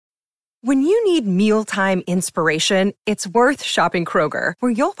When you need mealtime inspiration, it's worth shopping Kroger,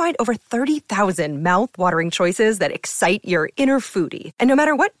 where you'll find over 30,000 mouth-watering choices that excite your inner foodie. And no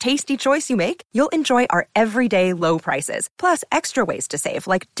matter what tasty choice you make, you'll enjoy our everyday low prices, plus extra ways to save,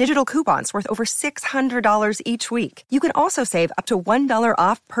 like digital coupons worth over $600 each week. You can also save up to $1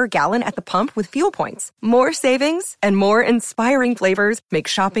 off per gallon at the pump with fuel points. More savings and more inspiring flavors make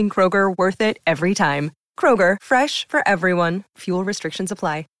shopping Kroger worth it every time. Kroger, fresh for everyone. Fuel restrictions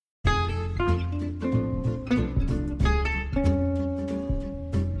apply.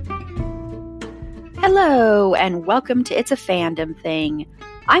 Hello, and welcome to It's a Fandom Thing.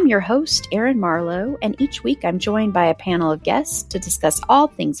 I'm your host, Erin Marlowe, and each week I'm joined by a panel of guests to discuss all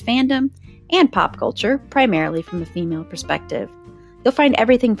things fandom and pop culture, primarily from a female perspective. You'll find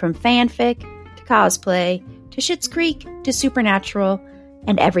everything from fanfic, to cosplay, to Schitt's Creek, to Supernatural,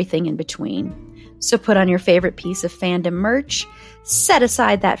 and everything in between. So put on your favorite piece of fandom merch, set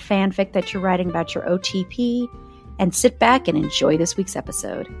aside that fanfic that you're writing about your OTP, and sit back and enjoy this week's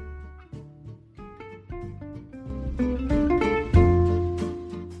episode.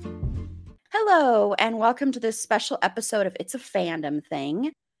 Hello, and welcome to this special episode of It's a Fandom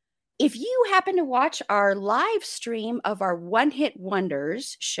Thing. If you happen to watch our live stream of our One Hit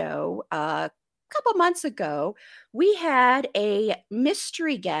Wonders show a couple months ago, we had a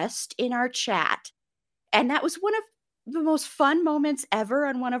mystery guest in our chat. And that was one of the most fun moments ever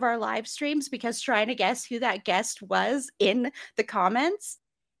on one of our live streams, because trying to guess who that guest was in the comments.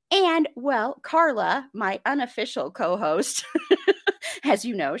 And, well, Carla, my unofficial co-host, as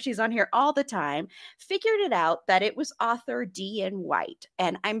you know, she's on here all the time, figured it out that it was author D.N. White.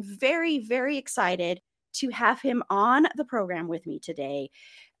 And I'm very, very excited to have him on the program with me today.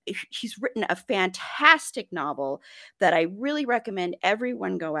 He's written a fantastic novel that I really recommend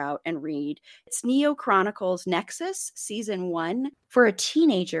everyone go out and read. It's Neo Chronicles Nexus, Season 1. For a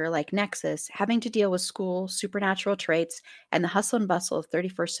teenager like Nexus, having to deal with school, supernatural traits, and the hustle and bustle of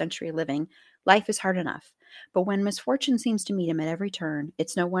 31st century living, life is hard enough. But when misfortune seems to meet him at every turn,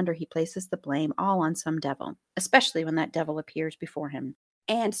 it's no wonder he places the blame all on some devil, especially when that devil appears before him.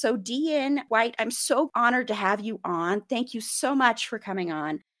 And so, D.N. White, I'm so honored to have you on. Thank you so much for coming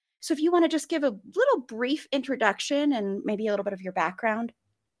on. So if you want to just give a little brief introduction and maybe a little bit of your background.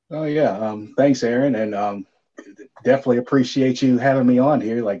 Oh, yeah. Thanks, Erin. And definitely appreciate you having me on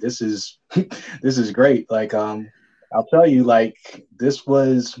here. Like, this is this is great. Like, I'll tell you, like, this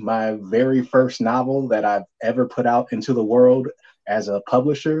was my very first novel that I've ever put out into the world as a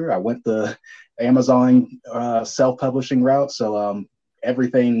publisher. I went the Amazon self-publishing route. So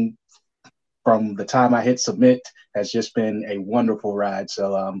everything from the time I hit submit has just been a wonderful ride.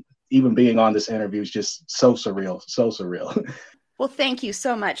 So even being on this interview is just so surreal, so surreal. Well, thank you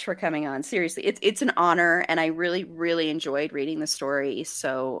so much for coming on. Seriously, it's an honor, and I really, really enjoyed reading the story.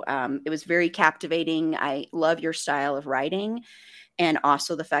 So it was very captivating. I love your style of writing, and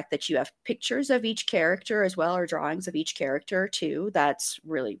also the fact that you have pictures of each character as well, or drawings of each character too. That's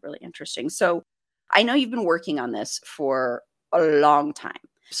really, really interesting. So I know you've been working on this for a long time.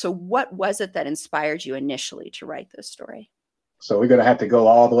 So what was it that inspired you initially to write this story? So we're going to have to go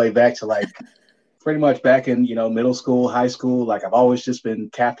all the way back to like pretty much back in, middle school, high school. Like, I've always just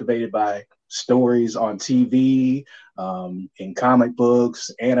been captivated by stories on TV, in comic books,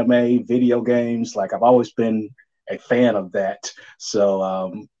 anime, video games. Like, I've always been a fan of that.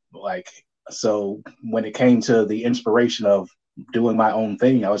 So so when it came to the inspiration of doing my own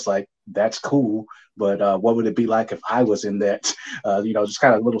thing, I was like, that's cool. But what would it be like if I was in that? Just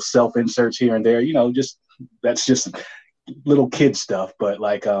kind of little self inserts here and there, that's just little kid stuff. But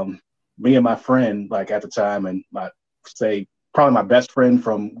like me and my friend, like at the time, and probably my best friend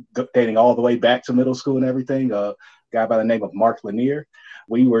from dating all the way back to middle school and everything, a guy by the name of Mark Lanier,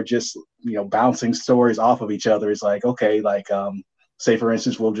 we were just, bouncing stories off of each other. It's like, okay, like, say for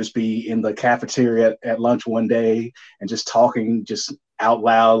instance, we'll just be in the cafeteria at lunch one day and just talking just out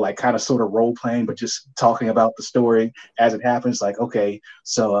loud, like kind of sort of role playing, but just talking about the story as it happens. Like, okay,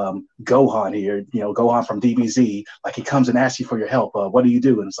 so Gohan here, Gohan from DBZ, like he comes and asks you for your help. What do you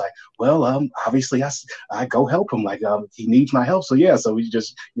do? And it's like, well, obviously I go help him. Like, he needs my help. So yeah, so we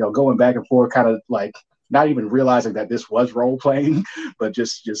just, going back and forth, kind of like not even realizing that this was role playing, but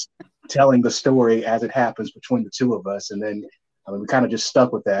just telling the story as it happens between the two of us. And then we kind of just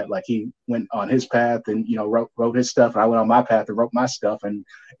stuck with that. Like, he went on his path and, wrote his stuff, and I went on my path and wrote my stuff. And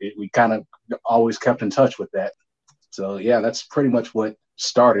we kind of always kept in touch with that. So, yeah, that's pretty much what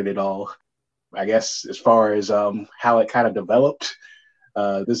started it all. I guess as far as how it kind of developed,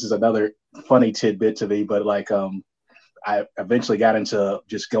 this is another funny tidbit to me, but like I eventually got into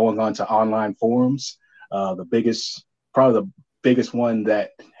just going on to online forums. Probably the biggest one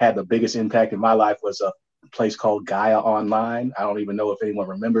that had the biggest impact in my life was a place called Gaia Online. I don't even know if anyone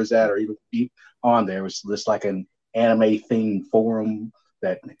remembers that or even on there. It was just like an anime themed forum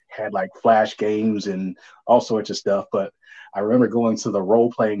that had like flash games and all sorts of stuff. But I remember going to the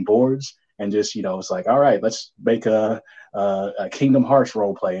role playing boards and just, it's like, all right, let's make a Kingdom Hearts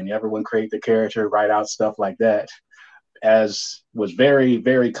role play, and everyone create the character, write out stuff like that, as was very,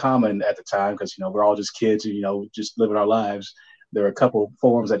 very common at the time because, we're all just kids and, just living our lives. There were a couple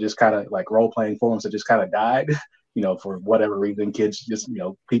forums that just kind of like role playing forums that just kind of died, for whatever reason, kids just,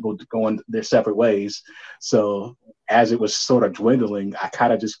 people going their separate ways. So as it was sort of dwindling, I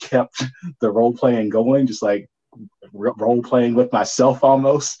kind of just kept the role playing going, just like role playing with myself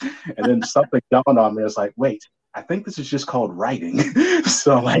almost. And then something dawned on me. It's like, wait, I think this is just called writing.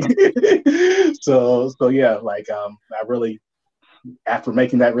 So like, so yeah, like, I really, after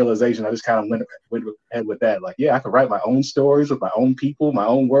making that realization, I just kind of went ahead with that. Like, yeah, I could write my own stories with my own people, my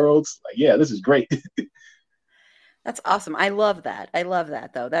own worlds. Like, yeah, this is great. That's awesome. I love that. I love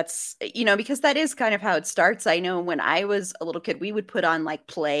that, though. That's, because that is kind of how it starts. I know when I was a little kid, we would put on like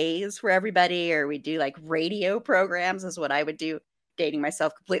plays for everybody, or we'd do like radio programs is what I would do, dating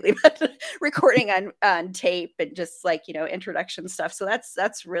myself completely, but recording on tape and just like, introduction stuff. So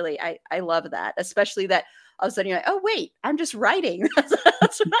that's really, I love that, especially that all of a sudden you're like, oh, wait, I'm just writing. That's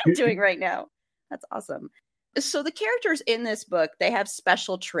what I'm doing right now. That's awesome. So the characters in this book, they have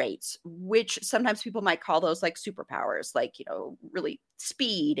special traits, which sometimes people might call those like superpowers, like, really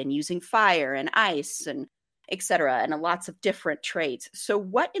speed and using fire and ice and et cetera, and lots of different traits. So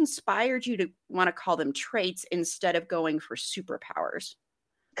what inspired you to want to call them traits instead of going for superpowers?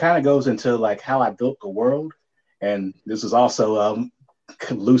 Kind of goes into like how I built the world. And this is also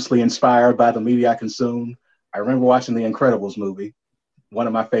loosely inspired by the media I consume. I remember watching the Incredibles movie, one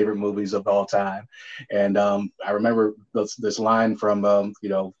of my favorite movies of all time. And I remember this line from,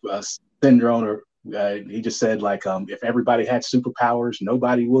 Syndrome, or he just said like, if everybody had superpowers,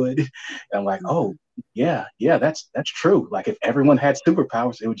 nobody would. And I'm like, oh yeah, that's true. Like if everyone had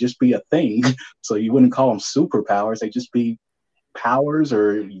superpowers, it would just be a thing. So you wouldn't call them superpowers. They'd just be powers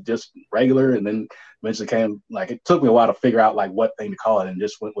or just regular. And then eventually came, like, it took me a while to figure out like what thing to call it, and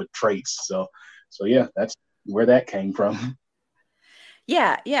just went with traits. So yeah, that's where that came from.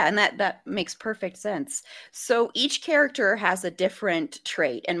 Yeah, and that makes perfect sense. So each character has a different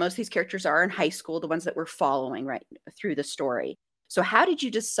trait, and most of these characters are in high school, the ones that we're following right through the story. So how did you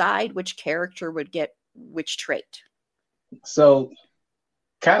decide which character would get which trait? So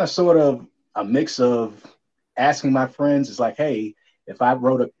kind of sort of a mix of asking my friends. It's like, hey, if I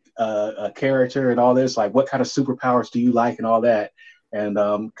wrote a character and all this, like what kind of superpowers do you like and all that? And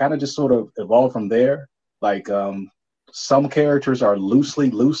kind of just sort of evolved from there. Like some characters are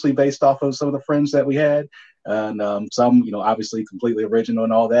loosely based off of some of the friends that we had, and some, obviously completely original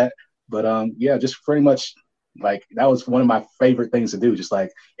and all that. But yeah, just pretty much like that was one of my favorite things to do. Just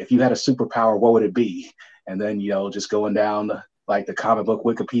like, if you had a superpower, what would it be? And then, just going down like the comic book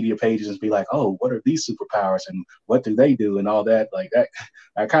Wikipedia pages and be like, oh, what are these superpowers and what do they do and all that. Like that,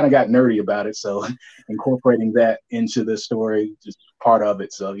 I kind of got nerdy about it. So incorporating that into the story, just part of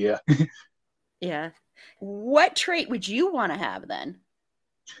it. So yeah. Yeah. What trait would you want to have then?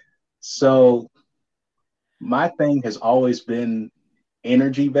 So my thing has always been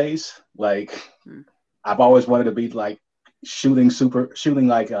energy based. Like I've always wanted to be like shooting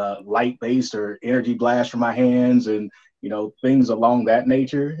like light based or energy blast from my hands and, things along that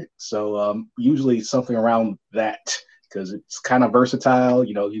nature. So usually something around that, because it's kind of versatile.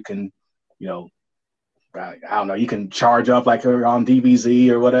 You can, I don't know, you can charge up like on DBZ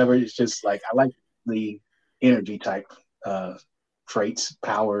or whatever. It's just like, I like the energy type traits,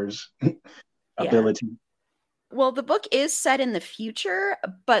 powers, ability. Well, the book is set in the future,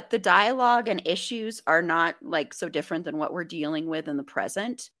 but the dialogue and issues are not like so different than what we're dealing with in the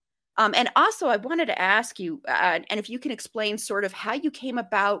present. And also, I wanted to ask you, and if you can explain sort of how you came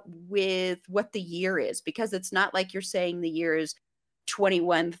about with what the year is, because it's not like you're saying the year is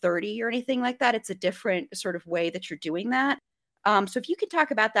 2130 or anything like that. It's a different sort of way that you're doing that. So if you could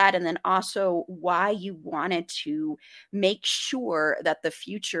talk about that, and then also why you wanted to make sure that the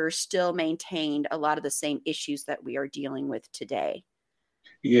future still maintained a lot of the same issues that we are dealing with today.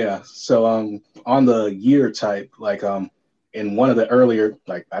 Yeah. So on the year type, like in one of the earlier,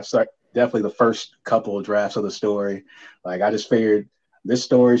 like I've started definitely the first couple of drafts of the story, like I just figured this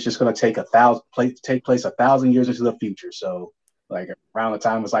story is just going to take take place 1,000 years into the future. So like around the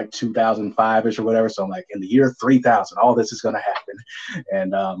time it's like 2005-ish or whatever. So I'm like, in the year 3000, all this is going to happen.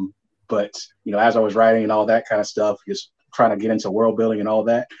 And, but, as I was writing and all that kind of stuff, just trying to get into world building and all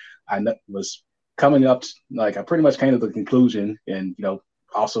that, was coming up, like I pretty much came to the conclusion, and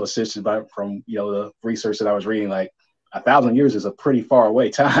also assisted by from the research that I was reading, like 1,000 years is a pretty far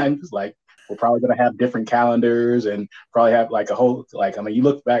away time. It's like we're probably going to have different calendars and probably have like a whole, like, I mean, you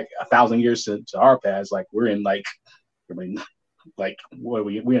look back 1,000 years to our past, like we're in like, I mean, like what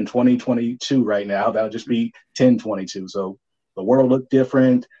we're in 2022 right now. That'll just be 1022. So the world looked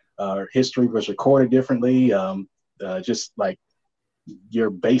different. History was recorded differently. Just like your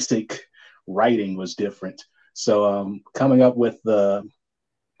basic writing was different. So coming up with the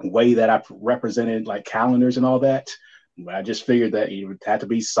way that I represented like calendars and all that, I just figured that it would have to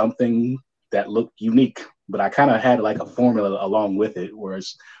be something that looked unique. But I kind of had like a formula along with it, where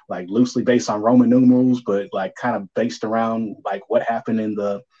it's like loosely based on Roman numerals, but like kind of based around like what happened in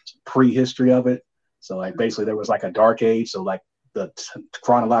the prehistory of it. So like basically there was like a dark age. So like the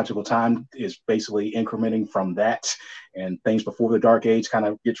chronological time is basically incrementing from that, and things before the dark age kind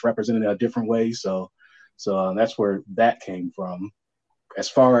of gets represented in a different way. So that's where that came from. As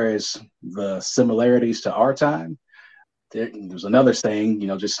far as the similarities to our time, there's another saying,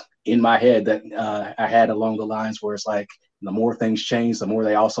 just in my head that I had along the lines where it's like, the more things change, the more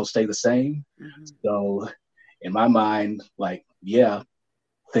they also stay the same. Mm-hmm. So in my mind, like, yeah,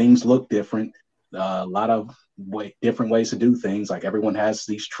 things look different. A lot of different ways to do things. Like everyone has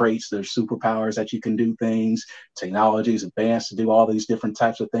these traits, there's superpowers that you can do things, technologies advanced to do all these different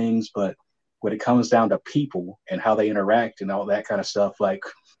types of things. But when it comes down to people and how they interact and all that kind of stuff, like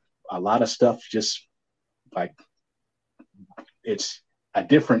a lot of stuff just like, it's a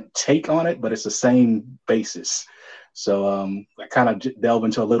different take on it, but it's the same basis. So I kind of delve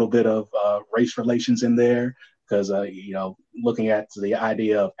into a little bit of race relations in there, because looking at the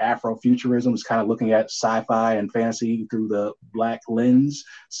idea of Afrofuturism is kind of looking at sci-fi and fantasy through the Black lens.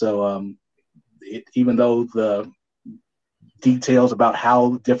 So even though the details about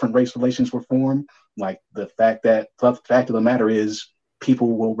how different race relations were formed, like the fact of the matter is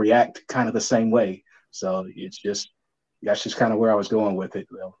people will react kind of the same way. So that's just kind of where I was going with it.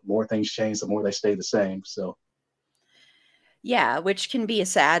 The more things change, the more they stay the same. So, yeah, which can be a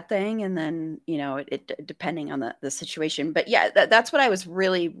sad thing. And then, it depending on the situation. But yeah, that's what I was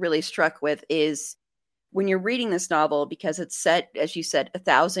really, really struck with is when you're reading this novel, because it's set, as you said,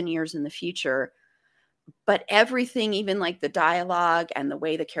 1,000 years in the future, but everything, even like the dialogue and the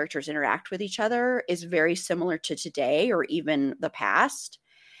way the characters interact with each other, is very similar to today or even the past.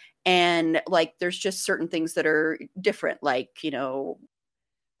 And like, there's just certain things that are different, like,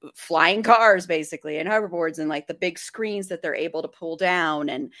 flying cars basically and hoverboards and like the big screens that they're able to pull down.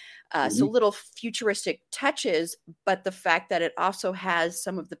 And so little futuristic touches, but the fact that it also has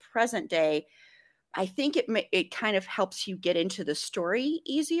some of the present day, I think it kind of helps you get into the story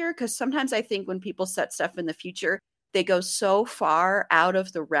easier. Cause sometimes I think when people set stuff in the future, they go so far out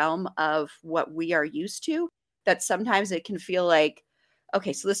of the realm of what we are used to that sometimes it can feel like,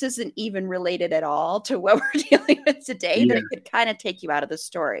 okay, so this isn't even related at all to what we're dealing with today, that it could kind of take you out of the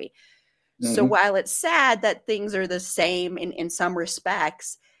story. Mm-hmm. So while it's sad that things are the same in some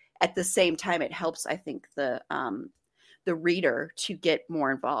respects, at the same time, it helps, I think, the reader to get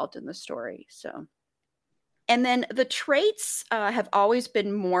more involved in the story. So, and then the traits have always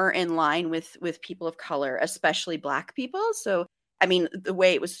been more in line with people of color, especially Black people. So, I mean, the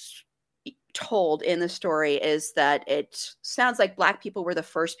way it was told in the story is that it sounds like Black people were the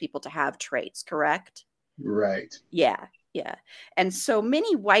first people to have traits, correct? Right. Yeah. And so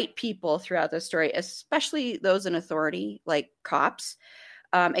many white people throughout the story, especially those in authority, like cops,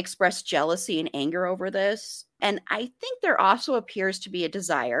 express jealousy and anger over this. And I think there also appears to be a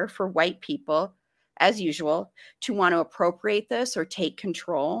desire for white people, as usual, to want to appropriate this or take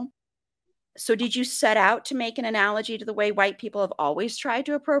control. So did you set out to make an analogy to the way white people have always tried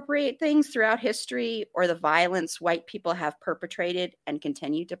to appropriate things throughout history, or the violence white people have perpetrated and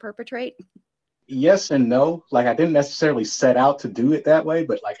continue to perpetrate? Yes and no. Like, I didn't necessarily set out to do it that way,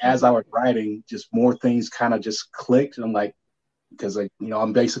 but like as I was writing, just more things kind of just clicked. And I'm like, because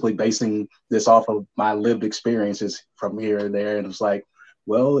I'm basically basing this off of my lived experiences from here and there. And it's like,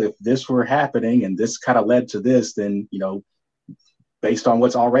 well, if this were happening and this kind of led to this, then, based on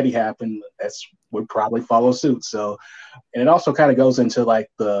what's already happened, that's would probably follow suit. So, and it also kind of goes into like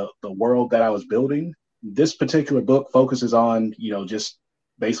the world that I was building. This particular book focuses on, just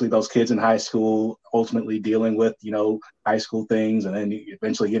basically those kids in high school, ultimately dealing with, high school things, and then you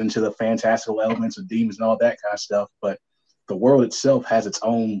eventually get into the fantastical elements of demons and all that kind of stuff. But the world itself has its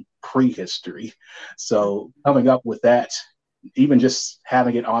own prehistory. So coming up with that, even just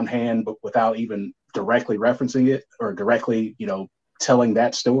having it on hand, but without even directly referencing it or directly, telling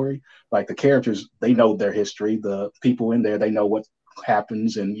that story, like the characters, they know their history. The people in there, they know what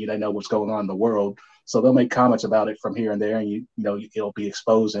happens and they know what's going on in the world. So they'll make comments about it from here and there, and it'll be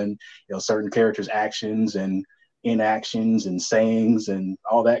exposing certain characters' actions and inactions and sayings and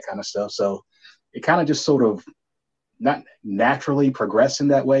all that kind of stuff. So it kind of just sort of not naturally progressed in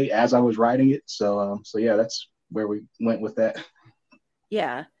that way as I was writing it. So yeah, that's where we went with that.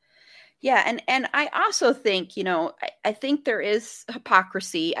 Yeah. Yeah. And I also think, I think there is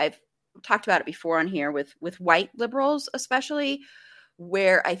hypocrisy. I've talked about it before on here with white liberals, especially,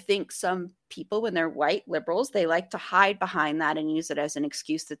 where I think some people, when they're white liberals, they like to hide behind that and use it as an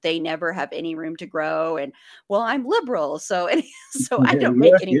excuse that they never have any room to grow. And, well, I'm liberal, so I don't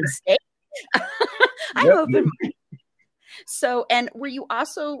make any mistakes. I'm open-minded. So, and were you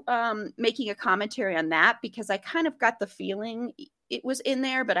also making a commentary on that? Because I kind of got the feeling it was in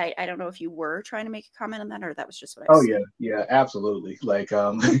there, but I don't know if you were trying to make a comment on that, or that was just what I was saying. Yeah, absolutely. Like,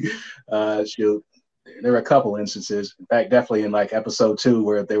 shoot, there were a couple instances. In fact, definitely in like episode 2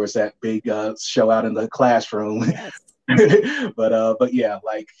 where there was that big show out in the classroom. Yes. But yeah,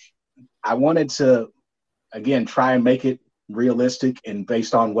 like I wanted to again try and make it realistic and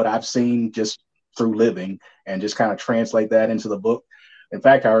based on what I've seen just through living, and just kind of translate that into the book. In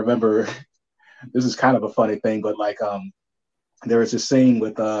fact, I remember this is kind of a funny thing, but like there was this scene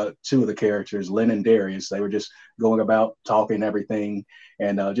with 2 of the characters, Lynn and Darius. They were just going about talking everything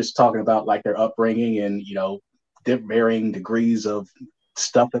and just talking about like their upbringing and, varying degrees of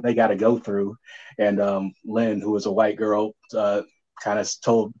stuff that they got to go through. And Lynn, who was a white girl, kind of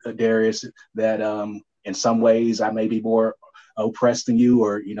told Darius that in some ways I may be more oppressed than you,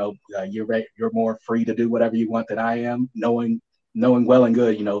 or, you're more free to do whatever you want than I am, knowing well and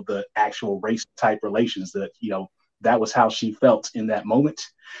good, the actual race type relations that, that was how she felt in that moment.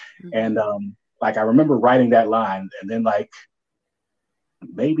 Mm-hmm. And like, I remember writing that line, and then like,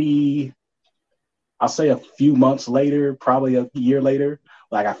 maybe I'll say a few months later, probably a year later,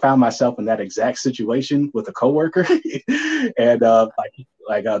 like I found myself in that exact situation with a coworker. And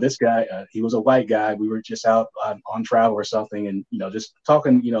this guy, he was a white guy. We were just out on travel or something, and, just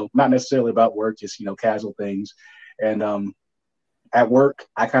talking, not necessarily about work, just, casual things. And at work,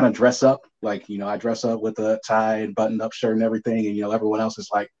 I kind of dress up, like, I dress up with a tie and buttoned up shirt and everything. And, everyone else is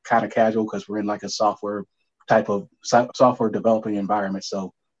like kind of casual because we're in like a software developing environment.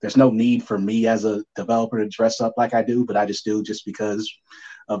 So there's no need for me as a developer to dress up like I do, but I just do just because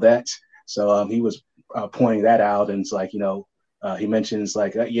of that. So he was pointing that out, and it's like, he mentions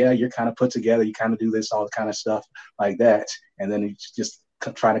like, yeah, you're kind of put together. You kind of do this, all the kind of stuff like that. And then he's just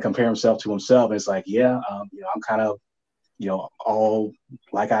trying to compare himself to himself. And it's like, yeah, I'm kind of, all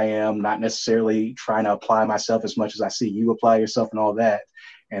like I am, not necessarily trying to apply myself as much as I see you apply yourself and all that.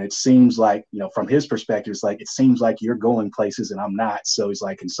 And it seems like, from his perspective, it's like, it seems like you're going places and I'm not. So he's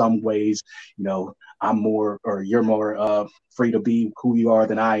like, in some ways, I'm more, or you're more free to be who you are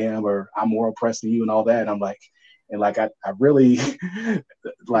than I am, or I'm more oppressed than you and all that. And I'm like, I really,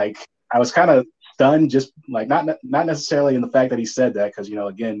 like, I was kind of stunned, just like, not necessarily in the fact that he said that, because,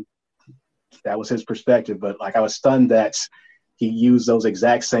 again, that was his perspective, but like, I was stunned that he used those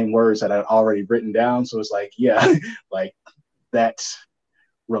exact same words that I'd already written down. So it's like, yeah, like that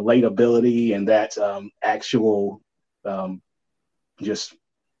relatability and that actual just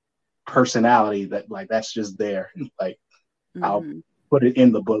personality, that like, that's just there. Like, mm-hmm. I'll put it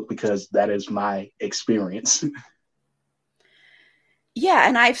in the book because that is my experience. Yeah,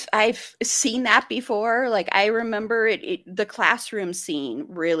 and I've seen that before. Like, I remember the classroom scene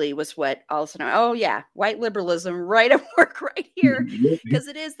really was what all of a sudden, oh yeah, white liberalism right at work right here. Because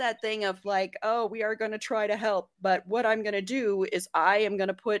it is that thing of like, oh, we are going to try to help, but what I'm going to do is I'm going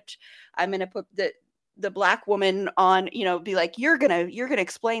to put the black woman on, be like, you're gonna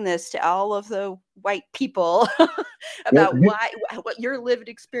explain this to all of the white people about what your lived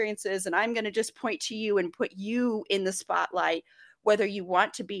experience is, and I'm going to just point to you and put you in the spotlight, whether you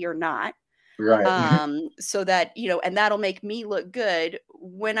want to be or not. Right. So that, and that'll make me look good,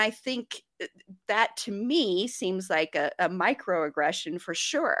 when I think that to me seems like a microaggression for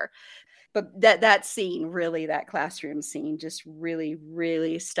sure. But that scene, really, that classroom scene just really,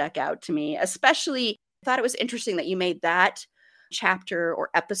 really stuck out to me. Especially, I thought it was interesting that you made that chapter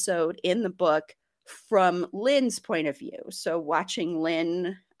or episode in the book from Lynn's point of view. So watching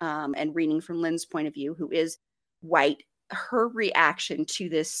Lynn and reading from Lynn's point of view, who is white, her reaction to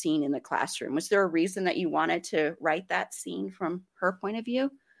this scene in the classroom. Was there a reason that you wanted to write that scene from her point of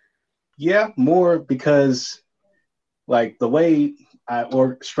view? Yeah, more because like the way I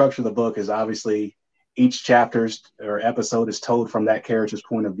structure the book is obviously each chapter or episode is told from that character's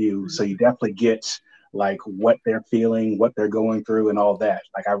point of view. Mm-hmm. So you definitely get like what they're feeling, what they're going through and all that.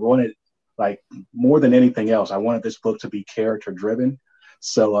 Like I wanted, like more than anything else, I wanted this book to be character driven.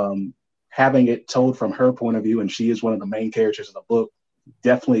 So having it told from her point of view, and she is one of the main characters of the book,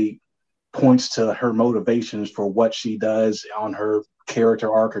 definitely points to her motivations for what she does on her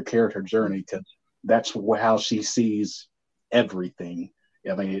character arc or character journey, because that's how she sees everything.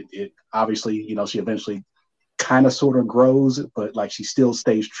 I mean, it obviously, you know, she eventually kind of sort of grows, but like she still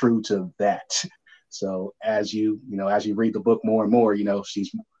stays true to that. So as you read the book more and more, you know,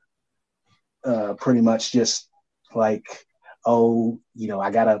 she's pretty much just like, oh, you know,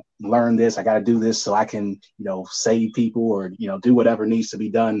 I got to learn this, I got to do this so I can, you know, save people or, you know, do whatever needs to be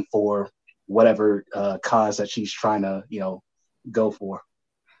done for whatever cause that she's trying to, you know, go for.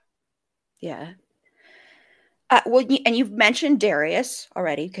 Yeah. Well, and you've mentioned Darius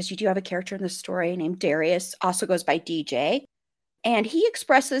already, because you do have a character in the story named Darius, also goes by DJ. And he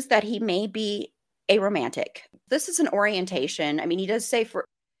expresses that he may be aromantic. This is an orientation. I mean, he does say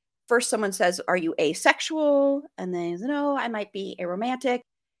first someone says, are you asexual? And then he says, no, I might be aromantic.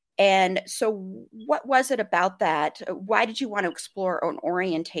 And so what was it about that? Why did you want to explore an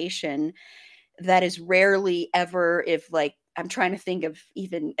orientation that is rarely ever, if like, I'm trying to think of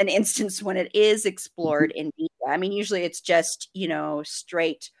even an instance when it is explored in media. I mean, usually it's just, you know,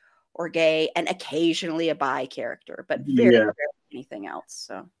 straight or gay and occasionally a bi character, but very rarely anything else.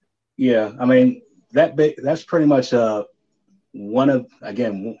 So, yeah, I mean, that's pretty much one of,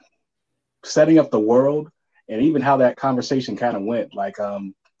 again, setting up the world, and even how that conversation kind of went. Like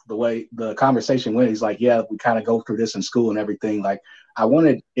the way the conversation went, he's like, yeah, we kind of go through this in school and everything. Like, I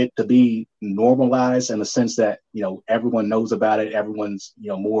wanted it to be normalized in the sense that, you know, everyone knows about it, everyone's, you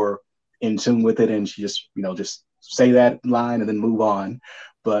know, more in tune with it, and she just, you know, just say that line and then move on.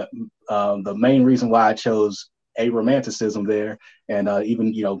 But the main reason why I chose aromanticism there, and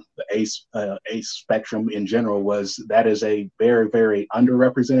even, you know, the ace spectrum in general, was that is a very, very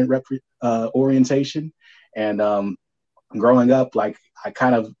underrepresented orientation. And growing up, like, I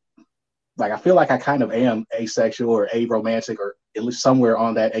feel like I kind of am asexual or aromantic, or at least somewhere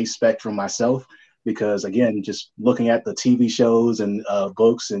on that ace spectrum myself, because again, just looking at the TV shows and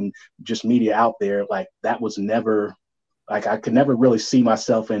books and just media out there, like that was never, like I could never really see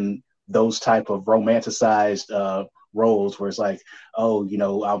myself in those type of romanticized roles where it's like, oh, you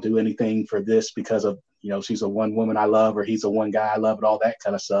know, I'll do anything for this because of, you know, she's a one woman I love, or he's a one guy I love, and all that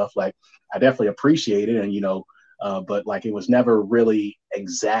kind of stuff. Like, I definitely appreciate it, and, you know, but like it was never really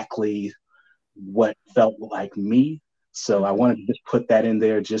exactly what felt like me. So I wanted to just put that in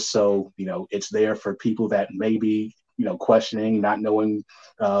there just so, you know, it's there for people that maybe, you know, questioning, not knowing,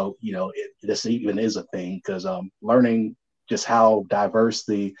 you know, this even is a thing, because learning just how diverse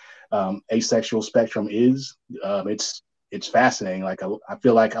the asexual spectrum is, it's fascinating. Like, I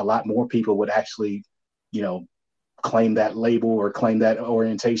feel like a lot more people would actually, you know, claim that label or claim that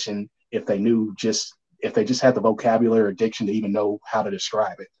orientation if they just had the vocabulary or diction to even know how to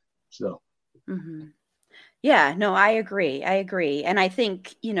describe it. So. Mm-hmm. Yeah, no, I agree. And I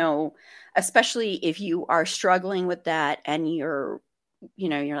think, you know, especially if you are struggling with that and you're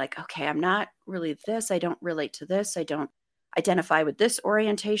like, okay, I'm not really this. I don't relate to this. I don't identify with this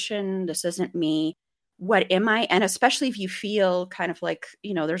orientation. This isn't me. What am I? And especially if you feel kind of like,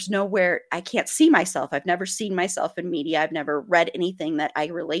 you know, there's nowhere I can't see myself. I've never seen myself in media. I've never read anything that I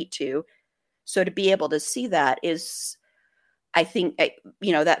relate to. So to be able to see that is, I think,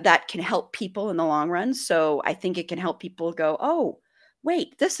 you know, that can help people in the long run. So I think it can help people go, oh,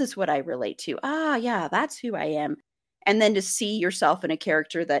 wait, this is what I relate to. Ah, yeah, that's who I am. And then to see yourself in a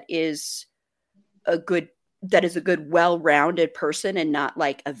character that is a good, well-rounded person and not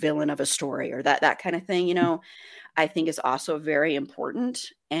like a villain of a story or that kind of thing, you know, I think is also very important.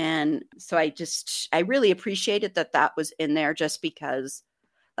 And so I really appreciated that was in there, just because,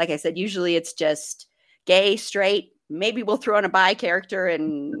 like I said, usually it's just gay, straight, maybe we'll throw in a bi character,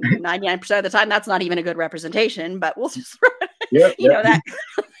 and 99% of the time that's not even a good representation, but we'll just know, that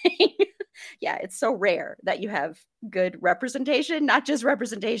thing. Yeah, it's so rare that you have good representation, not just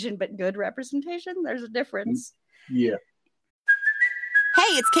representation, but good representation. There's a difference. Yeah.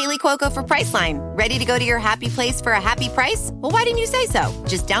 Hey, it's Kaylee Cuoco for Priceline. Ready to go to your happy place for a happy price? Well, why didn't you say so?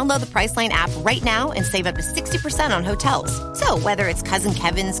 Just download the Priceline app right now and save up to 60% on hotels. So whether it's Cousin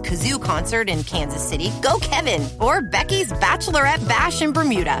Kevin's Kazoo Concert in Kansas City, go Kevin, or Becky's Bachelorette Bash in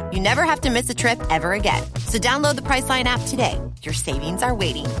Bermuda, you never have to miss a trip ever again. So download the Priceline app today. Your savings are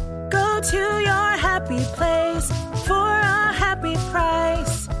waiting. Go to your happy place for a happy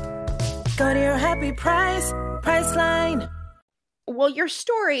price. Go to your happy price, Priceline. Well, your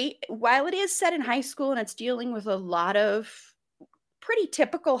story, while it is set in high school and it's dealing with a lot of pretty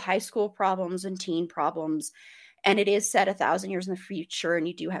typical high school problems and teen problems, and it is set 1,000 years in the future, and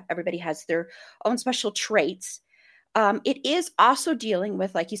you do have, everybody has their own special traits. It is also dealing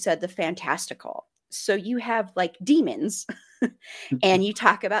with, like you said, the fantastical. So you have like demons and you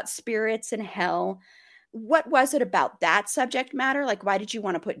talk about spirits and hell. What was it about that subject matter? Like, why did you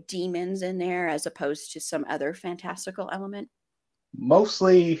want to put demons in there as opposed to some other fantastical element?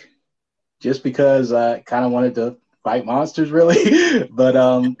 Mostly just because I kind of wanted to fight monsters, really. But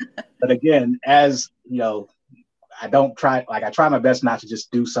again, as you know, I try my best not to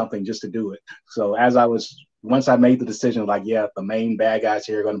just do something just to do it. So once I made the decision, like, yeah, the main bad guys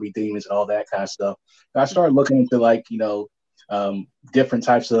here are going to be demons and all that kind of stuff, I started looking into different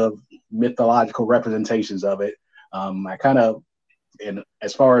types of mythological representations of it. I kind of, and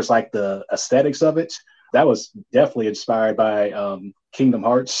as far as like the aesthetics of it, that was definitely inspired by Kingdom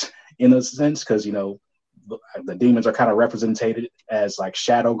Hearts in a sense, because the demons are kind of represented as like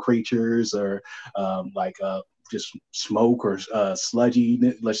shadow creatures or just smoke or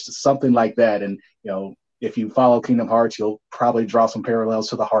sludgy, something like that. And if you follow Kingdom Hearts, you'll probably draw some parallels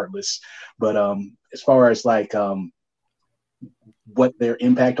to the Heartless. But as far as like what their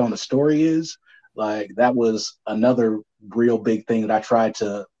impact on the story is, like that was another real big thing that I tried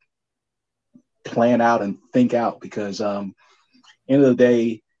to plan out and think out, because end of the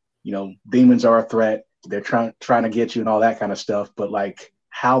day, demons are a threat. They're trying to get you and all that kind of stuff. But like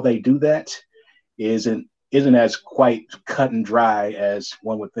how they do that isn't as quite cut and dry as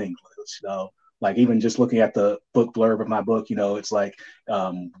one would think. So like even just looking at the book blurb of my book, it's like,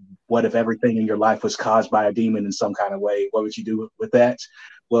 what if everything in your life was caused by a demon in some kind of way? What would you do with that?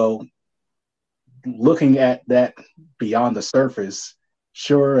 Well, looking at that beyond the surface,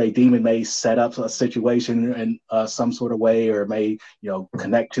 sure, a demon may set up a situation in some sort of way, or may,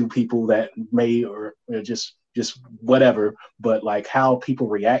 connect to people that may, or just whatever. But like how people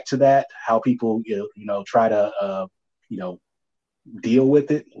react to that, how people, try to, deal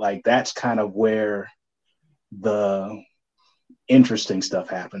with it, like that's kind of where the interesting stuff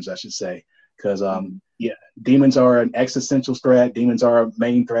happens, I should say. Because demons are an existential threat. Demons are a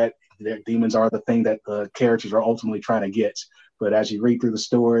main threat. Demons are the thing that the characters are ultimately trying to get. But as you read through the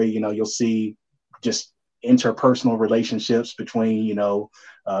story, you'll see just interpersonal relationships between,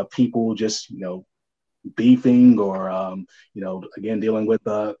 people just, beefing, or, again, dealing with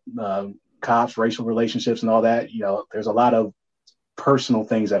cops, racial relationships and all that. There's a lot of personal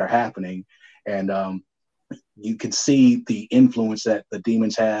things that are happening. And you can see the influence that the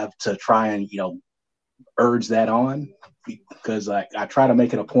demons have to try and, urge that on, because I try to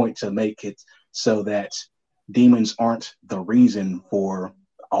make it a point to make it so that demons aren't the reason for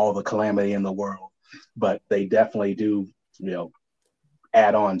all the calamity in the world, but they definitely do,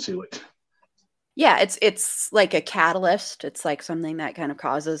 add on to it. Yeah, it's like a catalyst. It's like something that kind of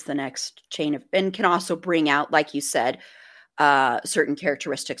causes the next chain of, and can also bring out, like you said, certain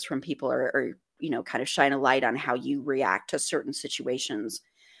characteristics from people, or kind of shine a light on how you react to certain situations,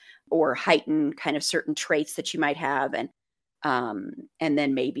 or heighten kind of certain traits that you might have, and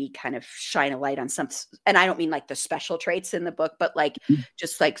then maybe kind of shine a light on some, and I don't mean like the special traits in the book, but like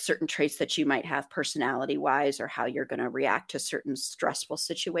just like certain traits that you might have personality wise, or how you're going to react to certain stressful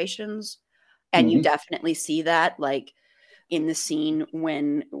situations. And you definitely see that, like in the scene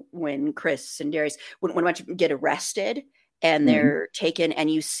when Chris and Darius, when a bunch of them get arrested and they're taken, and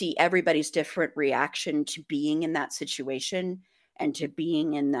you see everybody's different reaction to being in that situation and to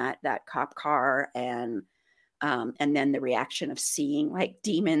being in that cop car, and then the reaction of seeing like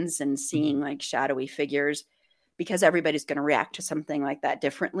demons and seeing like shadowy figures, because everybody's going to react to something like that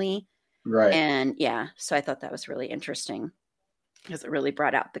differently. Right. And yeah, so I thought that was really interesting, because it really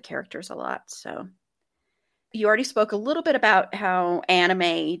brought out the characters a lot. So you already spoke a little bit about how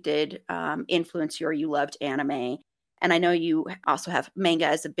anime did influence you, or you loved anime. And I know you also have manga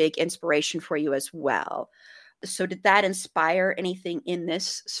as a big inspiration for you as well. So did that inspire anything in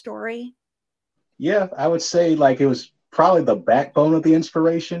this story? Yeah, I would say like it was probably the backbone of the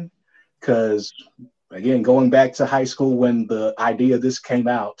inspiration, because again, going back to high school when the idea of this came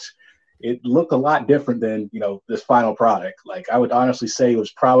out, it looked a lot different than, this final product. Like I would honestly say it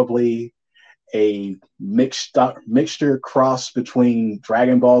was probably a mixture cross between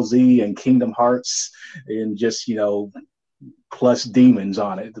Dragon Ball Z and Kingdom Hearts, and just, plus demons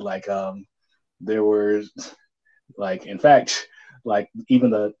on it. Like there were, like, in fact, like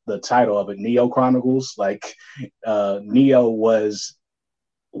even the title of it, Neo Chronicles, like Neo was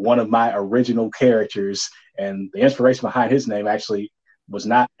one of my original characters, and the inspiration behind his name actually was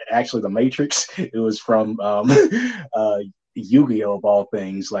not actually the Matrix. It was from Yu-Gi-Oh! Of all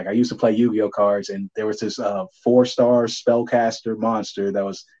things. Like I used to play Yu-Gi-Oh! Cards, and there was this 4-star spellcaster monster that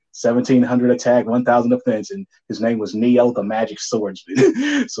was 1700 attack, 1000 defense, and his name was Neo the Magic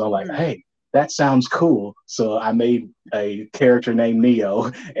Swordsman. So I'm like, hey, that sounds cool. So I made a character named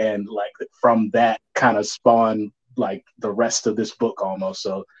Neo, and like from that kind of spawned like the rest of this book almost.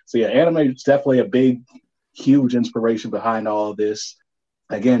 So yeah, anime is definitely a big, huge inspiration behind all of this.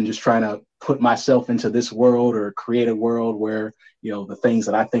 Again, just trying to put myself into this world or create a world where, you know, the things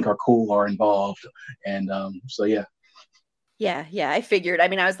that I think are cool are involved. And so, yeah. Yeah, I figured. I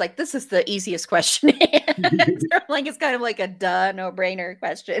mean, I was like, this is the easiest question to answer. Like, it's kind of like a no-brainer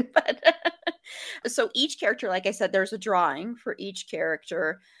question. But so each character, like I said, there's a drawing for each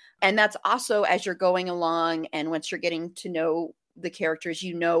character. And that's also as you're going along, and once you're getting to know the characters,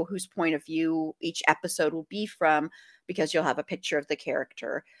 you know whose point of view each episode will be from, because you'll have a picture of the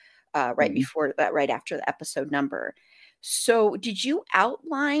character right before that, right after the episode number. So did you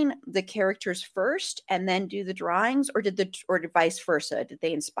outline the characters first and then do the drawings, or or vice versa? Did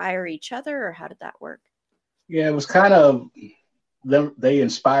they inspire each other, or how did that work? Yeah, it was kind of them. They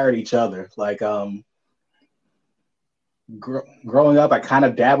inspired each other. Like growing up, I kind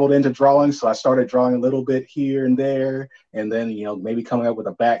of dabbled into drawing. So I started drawing a little bit here and there, and then, you know, maybe coming up with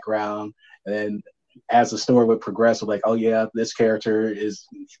a background. And then as the story would progress, like, oh yeah, this character is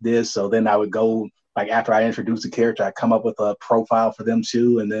this. So then I would go, like, after I introduced the character, I come up with a profile for them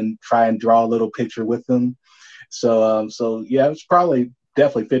too, and then try and draw a little picture with them. So yeah, it was probably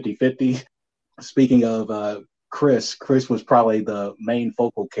definitely 50-50. Speaking of Chris was probably the main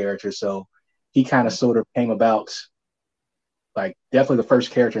focal character. So he kind of sort of came about, like, definitely the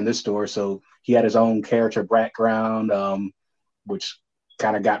first character in this story. So he had his own character background, which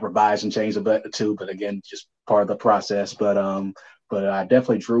kind of got revised and changed a bit too, but again, just part of the process. But I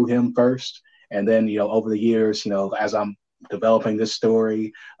definitely drew him first. And then, you know, over the years, you know, as I'm developing this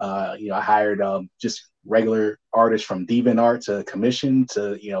story, you know, I hired just regular artists from DeviantArt to commission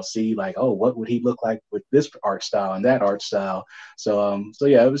to, you know, see like, oh, what would he look like with this art style and that art style. So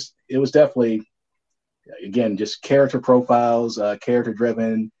yeah, it was definitely, again, just character profiles, character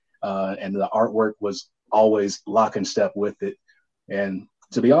driven, and the artwork was always lock and step with it. And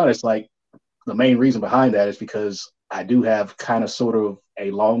to be honest, like, the main reason behind that is because I do have kind of sort of a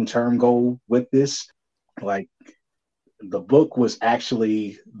long-term goal with this. Like, the book was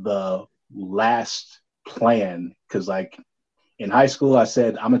actually the last plan, because like in high school, I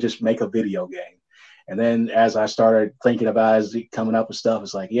said, I'm gonna just make a video game. And then as I started thinking about it, coming up with stuff,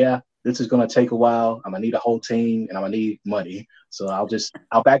 it's like, yeah, this is gonna take a while. I'm gonna need a whole team and I'm gonna need money. So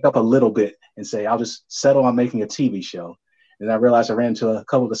I'll back up a little bit and say, I'll just settle on making a TV show. And I realized I ran into a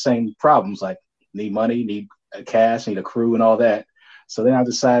couple of the same problems, like need money, need a cast, need a crew and all that. So then I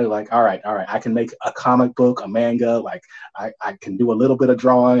decided, like, all right, I can make a comic book, a manga, like I can do a little bit of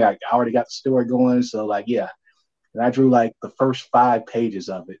drawing. I already got the story going. So like, yeah. And I drew like the first 5 pages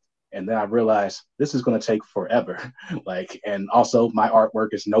of it. And then I realized this is going to take forever. Like, and also my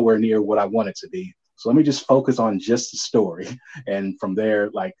artwork is nowhere near what I want it to be. So let me just focus on just the story. And from there,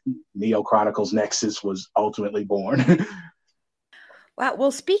 like, Neo Chronicles Nexus was ultimately born. Wow.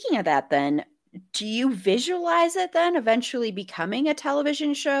 Well, speaking of that, then, do you visualize it then eventually becoming a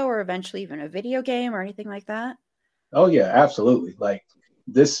television show, or eventually even a video game or anything like that? Oh yeah, absolutely. Like,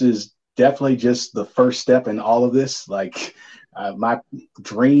 this is definitely just the first step in all of this. Like, my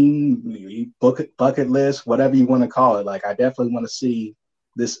dream bucket list, whatever you want to call it. Like, I definitely want to see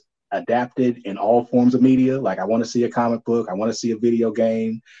this adapted in all forms of media. Like, I want to see a comic book. I want to see a video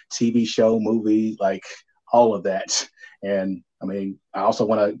game, TV show, movie, like all of that. And I mean, I also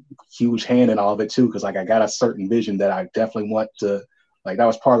want a huge hand in all of it too, because like I got a certain vision that I definitely want to, like, that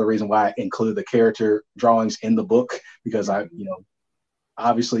was part of the reason why I included the character drawings in the book, because I, you know,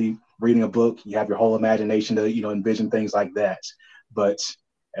 obviously reading a book, you have your whole imagination to, you know, envision things like that. But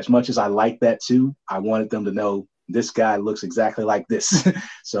as much as I like that too, I wanted them to know this guy looks exactly like this.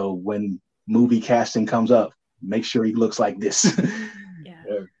 So when movie casting comes up, make sure he looks like this.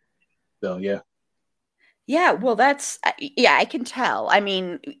 Yeah. So yeah. Yeah, well, I can tell. I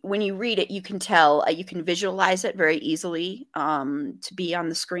mean, when you read it, you can tell, you can visualize it very easily to be on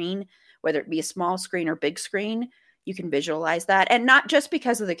the screen, whether it be a small screen or big screen. You can visualize that. And not just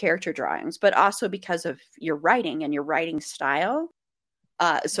because of the character drawings, but also because of your writing and your writing style.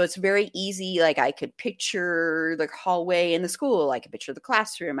 So it's very easy. Like, I could picture the hallway in the school. I could picture the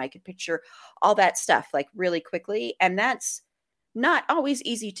classroom. I could picture all that stuff, like, really quickly. And that's not always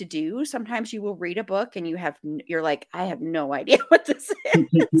easy to do. Sometimes you will read a book and you're like, I have no idea what this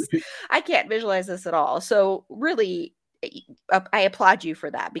is. I can't visualize this at all. So really, I applaud you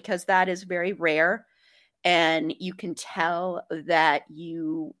for that, because that is very rare. And you can tell that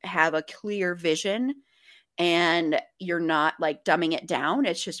you have a clear vision and you're not like dumbing it down.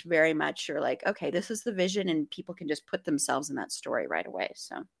 It's just very much you're like, okay, this is the vision, and people can just put themselves in that story right away.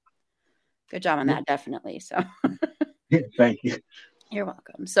 So good job on that, definitely. So Thank you. you're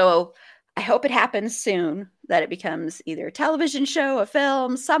welcome. So I hope it happens soon, that it becomes either a television show, a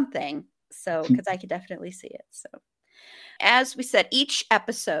film, something. So because I could definitely see it. So as we said, each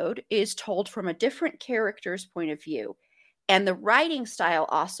episode is told from a different character's point of view. And the writing style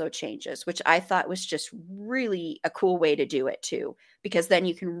also changes, which I thought was just really a cool way to do it too, because then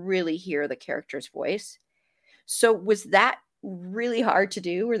you can really hear the character's voice. So was that really hard to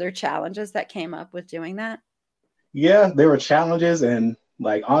do? Were there challenges that came up with doing that? Yeah, there were challenges, and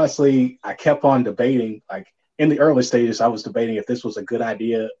like honestly, I kept on debating. Like in the early stages, I was debating if this was a good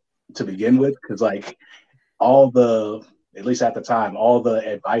idea to begin with, because like at least at the time, all the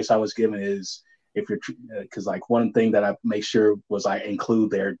advice I was given is, if you're, because like one thing that I make sure was I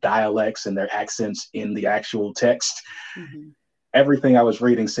include their dialects and their accents in the actual text. Mm-hmm. Everything I was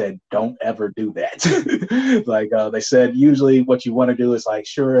reading said, don't ever do that. Like they said, usually what you want to do is like,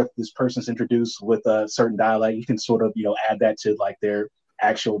 sure, if this person's introduced with a certain dialect, you can sort of, add that to like their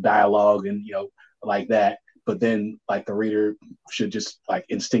actual dialogue and, like that. But then like the reader should just like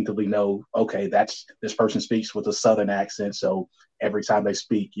instinctively know, okay, this person speaks with a Southern accent. So every time they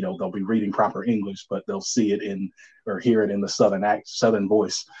speak, they'll be reading proper English, but they'll see it or hear it in the Southern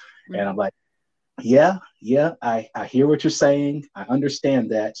voice. Mm-hmm. And I'm like, yeah, I hear what you're saying. I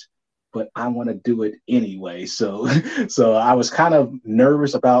understand that, but I want to do it anyway. So I was kind of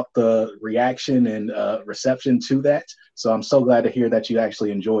nervous about the reaction and reception to that. So I'm so glad to hear that you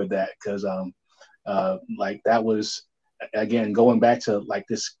actually enjoyed that, because like that was, again, going back to like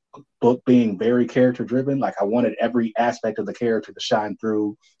this book being very character driven. Like I wanted every aspect of the character to shine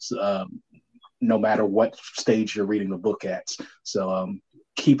through, no matter what stage you're reading the book at. So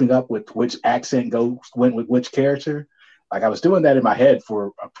keeping up with which accent went with which character, like I was doing that in my head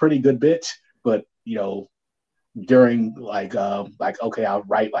for a pretty good bit, but during like okay, I'll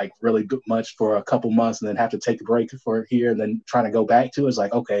write like really much for a couple months and then have to take a break for here and then trying to go back to it. It's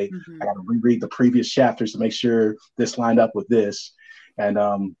like, okay, I got to reread the previous chapters to make sure this lined up with this. And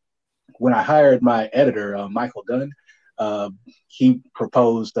when I hired my editor, Michael Dunn, he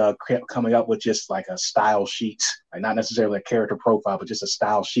proposed coming up with just like a style sheet, like not necessarily a character profile, but just a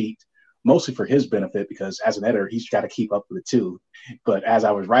style sheet, mostly for his benefit, because as an editor, he's got to keep up with it too. But as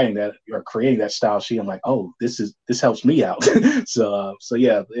I was writing that or creating that style sheet, I'm like, oh, this helps me out. So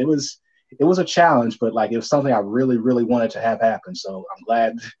yeah, it was a challenge, but like it was something I really, really wanted to have happen. So I'm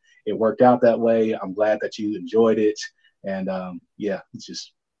glad it worked out that way. I'm glad that you enjoyed it. And yeah, it's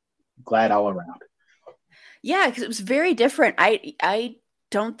just glad all around. Yeah, because it was very different. I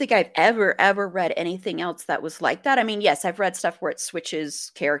don't think I've ever read anything else that was like that. I mean, yes, I've read stuff where it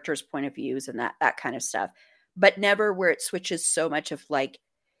switches characters' point of views and that kind of stuff, but never where it switches so much of like,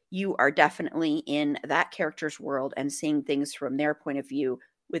 you are definitely in that character's world and seeing things from their point of view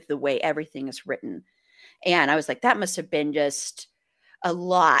with the way everything is written. And I was like, that must have been just a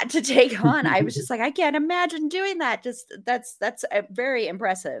lot to take on. I was just like, I can't imagine doing that. Just that's very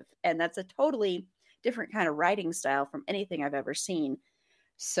impressive. And that's a totally different kind of writing style from anything I've ever seen.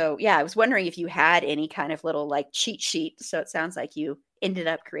 So yeah, I was wondering if you had any kind of little like cheat sheet. So it sounds like you ended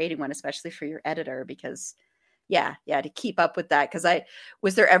up creating one, especially for your editor, because yeah, to keep up with that. Because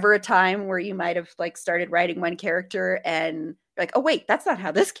was there ever a time where you might have like started writing one character and like, oh wait, that's not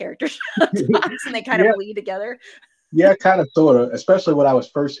how this character talks, and they kind of bleed together? Yeah, kind of, sort of, especially when I was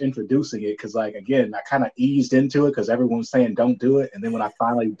first introducing it, because like, again, I kind of eased into it because everyone was saying don't do it. And then when I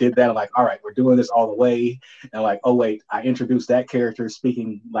finally did that, I'm like, all right, we're doing this all the way. And like, oh, wait, I introduced that character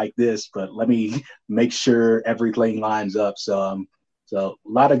speaking like this, but let me make sure everything lines up. So a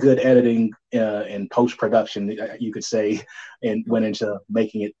lot of good editing and post-production, you could say, and went into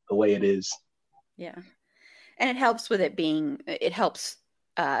making it the way it is. Yeah. And it helps with it helps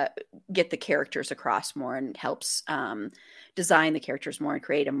get the characters across more, and helps design the characters more and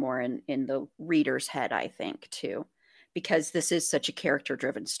create them more in the reader's head, I think, too, because this is such a character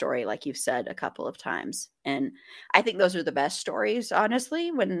driven story, like you've said a couple of times. And I think those are the best stories,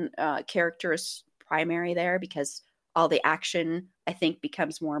 honestly, when character is primary there, because all the action, I think,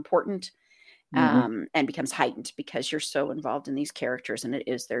 becomes more important and becomes heightened because you're so involved in these characters and it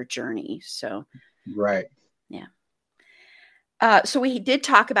is their journey. So, right. Yeah. So we did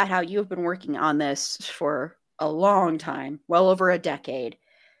talk about how you have been working on this for a long time, well over a decade.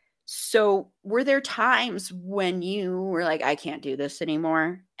 So were there times when you were like, I can't do this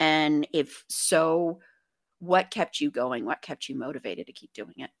anymore? And if so, what kept you going? What kept you motivated to keep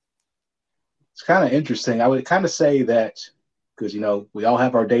doing it? It's kind of interesting. I would kind of say that because, we all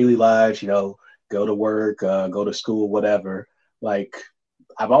have our daily lives, go to work, go to school, whatever. Like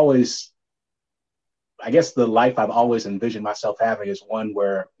I've always, I guess the life I've always envisioned myself having is one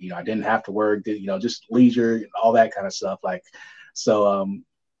where, I didn't have to work, just leisure, all that kind of stuff. Like, so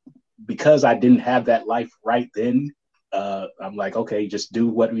because I didn't have that life right then, I'm like, okay, just do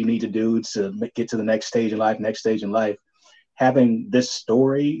what we need to do to get to the next stage in life. Having this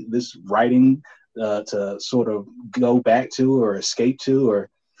story, this writing to sort of go back to or escape to or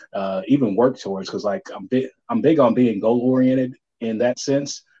even work towards, because like I'm big on being goal oriented in that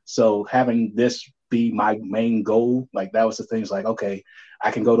sense. So having this be my main goal, like that was the things like, okay,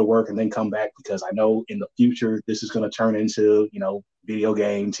 I can go to work and then come back because I know in the future this is going to turn into, video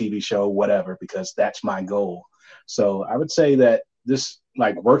game, TV show, whatever, because that's my goal. So I would say that this,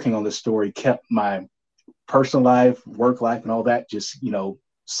 like working on this story, kept my personal life, work life, and all that just,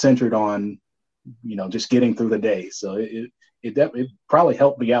 centered on, just getting through the day. So it probably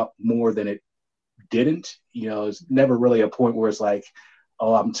helped me out more than it didn't. It's never really a point where it's like,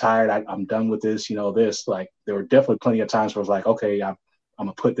 oh, I'm tired, I'm done with this, this. Like there were definitely plenty of times where I was like, okay, I'm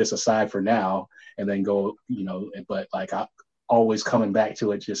gonna put this aside for now and then go, but like I always coming back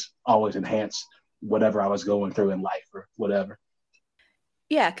to it, just always enhance whatever I was going through in life or whatever.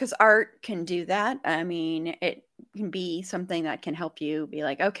 Yeah, because art can do that. I mean, it can be something that can help you be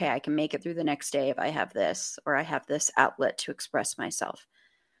like, okay, I can make it through the next day if I have this, or I have this outlet to express myself.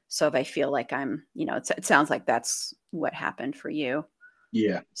 So if I feel like I'm, it sounds like that's what happened for you.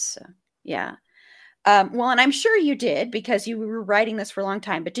 Yeah. So, yeah. Well, and I'm sure you did because you were writing this for a long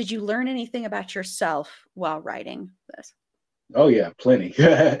time, but did you learn anything about yourself while writing this? Oh yeah, plenty.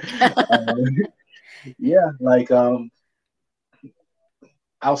 Yeah, like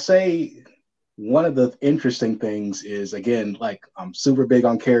I'll say one of the interesting things is, again, like I'm super big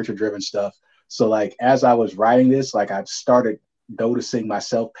on character driven stuff. So like as I was writing this, like I've started noticing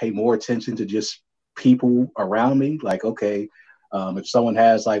myself pay more attention to just people around me. Like, okay, if someone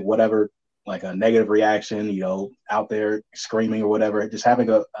has like whatever, like a negative reaction, out there screaming or whatever, just having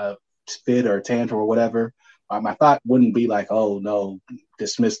a fit or a tantrum or whatever, my thought wouldn't be like, oh no,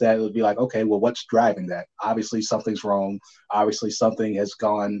 dismiss that. It would be like, okay, well, what's driving that? Obviously something's wrong. Obviously something has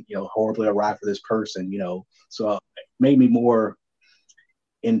gone, horribly awry for this person, So it made me more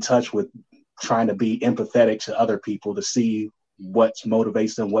in touch with trying to be empathetic to other people to see what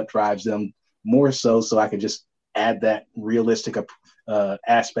motivates them, what drives them more so I can just add that realistic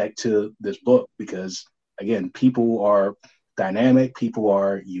aspect to this book. Because again, people are dynamic, people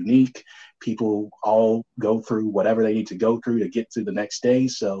are unique, people all go through whatever they need to go through to get to the next day.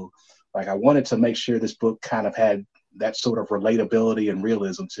 So like I wanted to make sure this book kind of had that sort of relatability and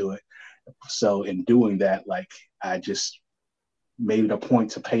realism to it. So in doing that, like I just made it a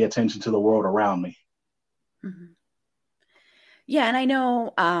point to pay attention to the world around me. Mm-hmm. Yeah, and I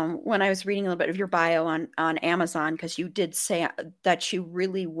know when I was reading a little bit of your bio on Amazon, because you did say that you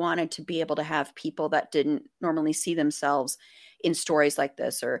really wanted to be able to have people that didn't normally see themselves in stories like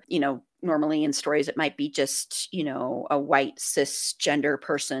this, or, normally in stories it might be just, a white cisgender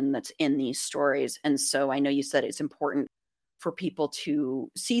person that's in these stories. And so I know you said it's important for people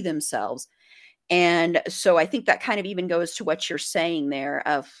to see themselves. And so I think that kind of even goes to what you're saying there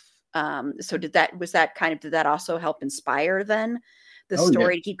of, so did that also help inspire then the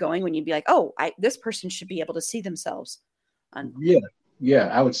story to keep going when you'd be like, oh, this person should be able to see themselves? Yeah,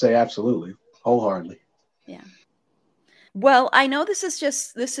 I would say absolutely, wholeheartedly. Yeah. Well, I know this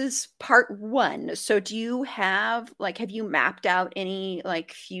is part one. So do you have you mapped out any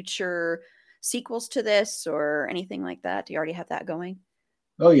like future sequels to this or anything like that? Do you already have that going?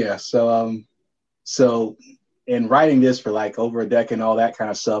 Oh yeah. So in writing this for like over a decade and all that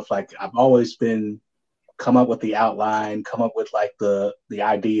kind of stuff, like I've always been come up with the outline, come up with like the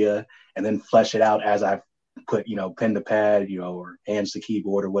idea, and then flesh it out as I put, pen to pad, or hands to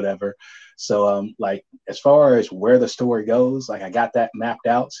keyboard or whatever. So like as far as where the story goes, like I got that mapped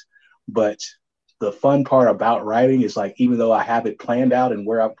out. But the fun part about writing is like, even though I have it planned out and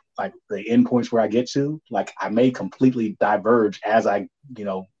where I'm like the endpoints where I get to, like I may completely diverge as I,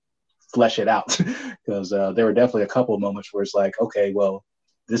 flesh it out. Because there were definitely a couple of moments where it's like, okay, well,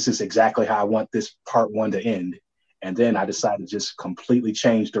 this is exactly how I want this part one to end. And then I decided to just completely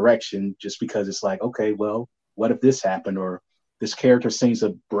change direction just because it's like, okay, well, what if this happened? Or this character seems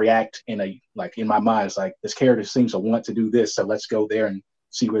to react in my mind, it's like this character seems to want to do this. So let's go there and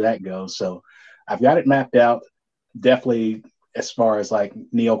see where that goes. So I've got it mapped out, definitely as far as like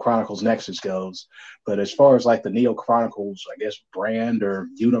Neo Chronicles Nexus goes. But as far as like the Neo Chronicles, I guess, brand or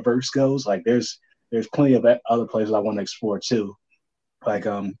universe goes, like there's plenty of other places I want to explore too. Like,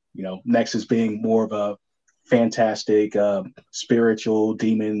 Nexus being more of a fantastic, spiritual,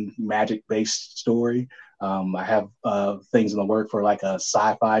 demon, magic-based story. I have things in the work for like a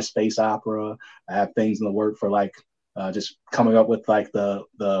sci-fi space opera. I have things in the work for like just coming up with like the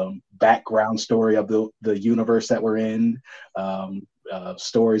background story of the universe that we're in.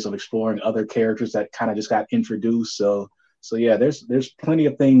 Stories of exploring other characters that kind of just got introduced. So yeah, there's plenty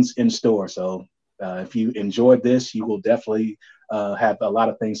of things in store. So if you enjoyed this, you will definitely have a lot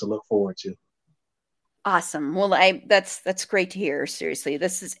of things to look forward to. Awesome. Well, that's great to hear. Seriously,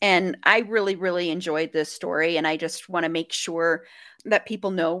 and I really, really enjoyed this story, and I just want to make sure that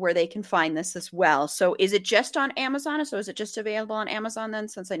people know where they can find this as well. So is it just on Amazon? So is it just available on Amazon then,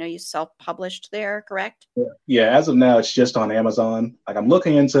 since I know you self-published there, correct? Yeah, as of now, it's just on Amazon. Like I'm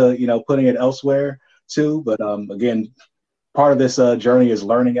looking into, putting it elsewhere too. But again, part of this journey is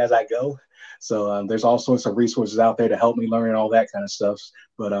learning as I go. So there's all sorts of resources out there to help me learn and all that kind of stuff.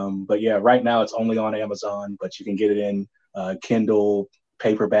 But yeah, right now it's only on Amazon, but you can get it in Kindle,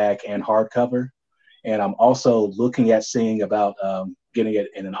 paperback, and hardcover. And I'm also looking at seeing about getting it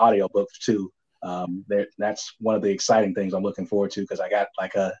in an audiobook too. That's one of the exciting things I'm looking forward to, because I got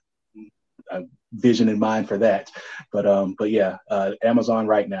like a vision in mind for that. But yeah, Amazon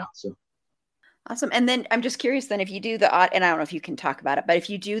right now. So. Awesome. And then I'm just curious then, if you do and I don't know if you can talk about it, but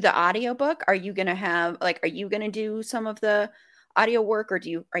if you do the audiobook, are you going to do some of the audio work, or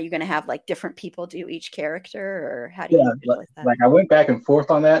are you going to have like different people do each character, or how do you visualize that? Like I went back and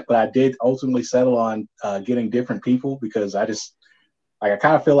forth on that, but I did ultimately settle on getting different people, because I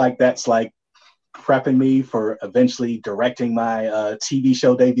kind of feel like that's like prepping me for eventually directing my TV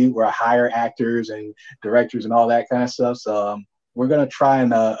show debut, where I hire actors and directors and all that kind of stuff. So we're going to try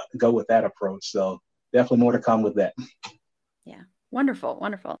and go with that approach. So definitely more to come with that. Yeah. Wonderful.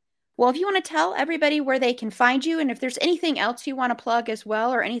 Wonderful. Well, if you want to tell everybody where they can find you, and if there's anything else you want to plug as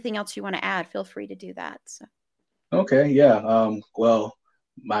well, or anything else you want to add, feel free to do that. So. Okay. Yeah. Well,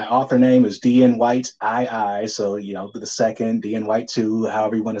 my author name is D.N. White II. So, the second D.N. White 2,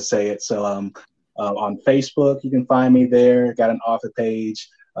 however you want to say it. So on Facebook, you can find me there. Got an author page.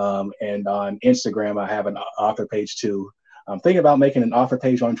 And on Instagram, I have an author page too. I'm thinking about making an author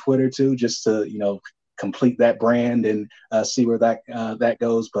page on Twitter too, just to, complete that brand and see where that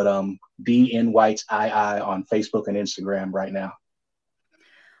goes. But D.N. White II on Facebook and Instagram right now.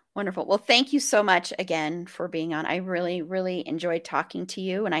 Wonderful. Well, thank you so much again for being on. I really, really enjoyed talking to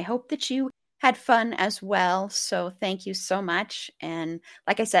you, and I hope that you had fun as well. So thank you so much. And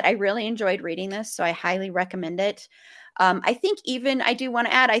like I said, I really enjoyed reading this, so I highly recommend it. I do want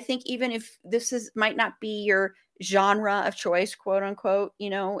to add, I think even if this might not be your genre of choice, quote unquote,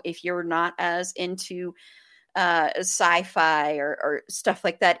 if you're not as into sci-fi or stuff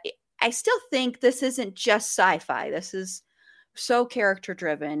like that, I still think this isn't just sci-fi. This is so character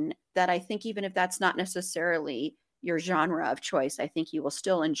driven that I think even if that's not necessarily your genre of choice, I think you will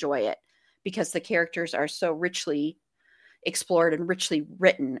still enjoy it, because the characters are so richly explored and richly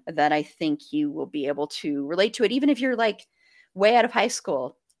written that I think you will be able to relate to it, even if you're like way out of high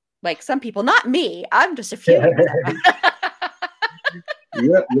school. Like some people, not me. I'm just a few.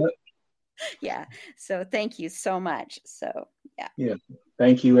 Yep. Yeah. So thank you so much. So yeah. Yeah.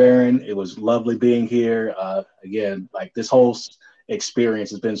 Thank you, Erin. It was lovely being here. Again, like this whole experience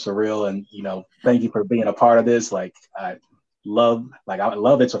has been surreal, and thank you for being a part of this. Like I love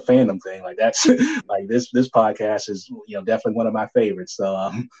It's a Fandom Thing. Like that's like this podcast is definitely one of my favorites.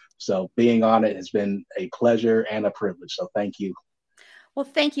 So being on it has been a pleasure and a privilege. So thank you. Well,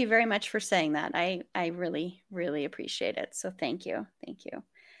 thank you very much for saying that. I really, really appreciate it. So thank you. Thank you.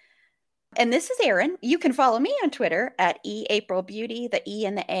 And this is Erin. You can follow me on Twitter at eAprilBeauty. The E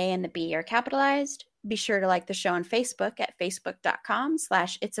and the A and the B are capitalized. Be sure to like the show on Facebook at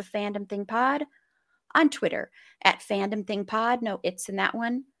facebook.com/itsafandom_thing_pod. On Twitter at fandomthingpod. No it's in that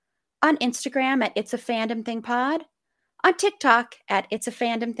one. On Instagram at itsafandom_thing_pod. On TikTok at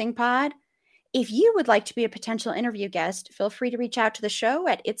itsafandom_thing_pod. If you would like to be a potential interview guest, feel free to reach out to the show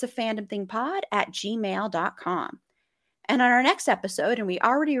at itsafandomthingpod@gmail.com. And on our next episode, and we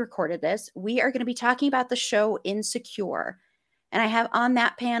already recorded this, we are going to be talking about the show Insecure. And I have on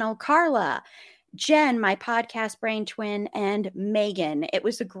that panel Carla, Jen, my podcast brain twin, and Megan. It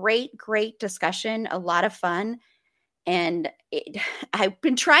was a great, great discussion, a lot of fun. And I've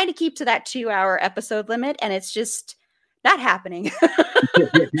been trying to keep to that 2-hour episode limit, and it's just not happening.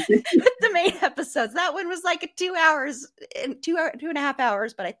 The main episodes. That one was like 2 hours and 2.5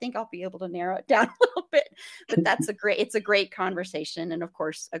 hours, but I think I'll be able to narrow it down a little bit. But it's a great conversation, and of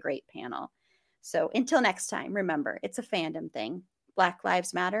course, a great panel. So until next time, remember, it's a fandom thing. Black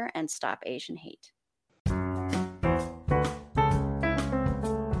Lives Matter, and stop Asian hate.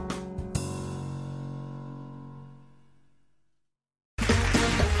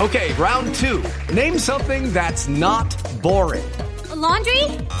 Okay, round two. Name something that's not boring. A laundry?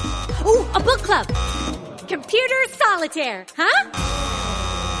 Ooh, a book club. Computer solitaire, huh?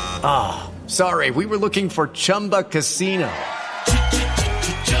 Ah, sorry, we were looking for Chumba Casino.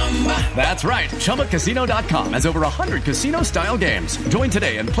 That's right, ChumbaCasino.com has over 100 casino-style games. Join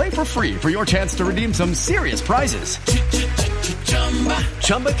today and play for free for your chance to redeem some serious prizes.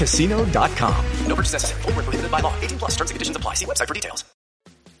 ChumbaCasino.com. No purchase necessary. Void where prohibited by law. 18+ terms and conditions apply. See website for details.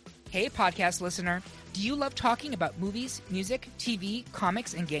 Hey, podcast listener. Do you love talking about movies, music, TV,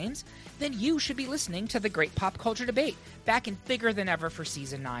 comics, and games? Then you should be listening to The Great Pop Culture Debate, back and bigger than ever for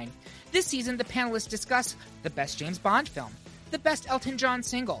Season 9. This season, the panelists discuss the best James Bond film, the best Elton John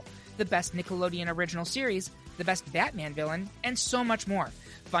single, the best Nickelodeon original series, the best Batman villain, and so much more.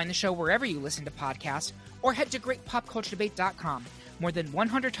 Find the show wherever you listen to podcasts, or head to greatpopculturedebate.com. More than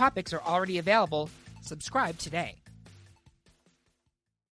 100 topics are already available. Subscribe today.